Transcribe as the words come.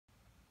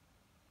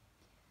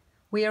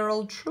We are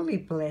all truly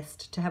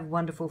blessed to have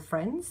wonderful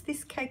friends.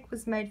 This cake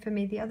was made for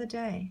me the other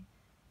day,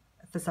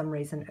 for some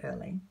reason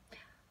early,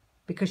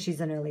 because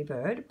she's an early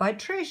bird, by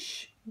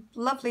Trish.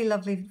 Lovely,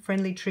 lovely,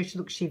 friendly Trish.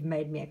 Look, she'd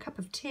made me a cup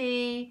of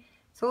tea.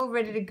 It's all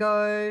ready to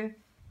go.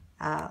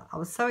 I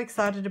was so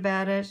excited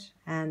about it,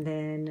 and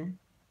then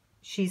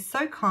she's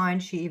so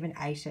kind, she even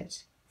ate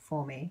it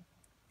for me.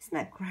 Isn't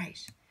that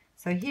great?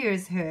 So here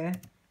is her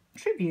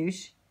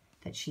tribute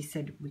that she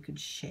said we could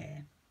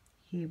share.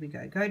 Here we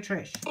go. Go,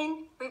 Trish.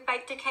 We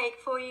baked a cake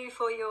for you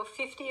for your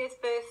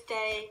 50th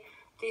birthday.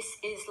 This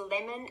is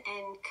lemon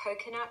and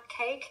coconut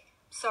cake.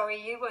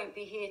 Sorry, you won't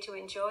be here to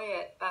enjoy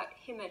it, but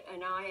Himmet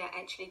and I are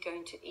actually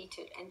going to eat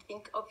it and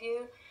think of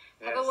you.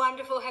 Yes. Have a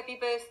wonderful happy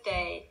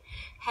birthday.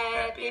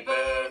 Happy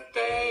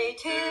birthday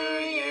to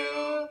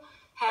you.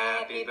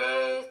 Happy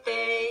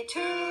birthday to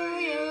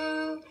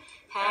you.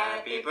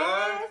 Happy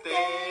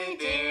birthday,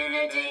 dear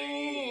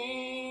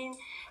Nadine.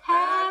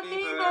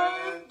 Happy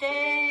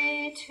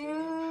birthday to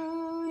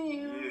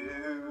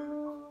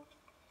you.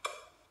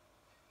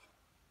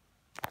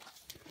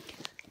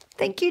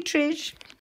 Thank you, Trish.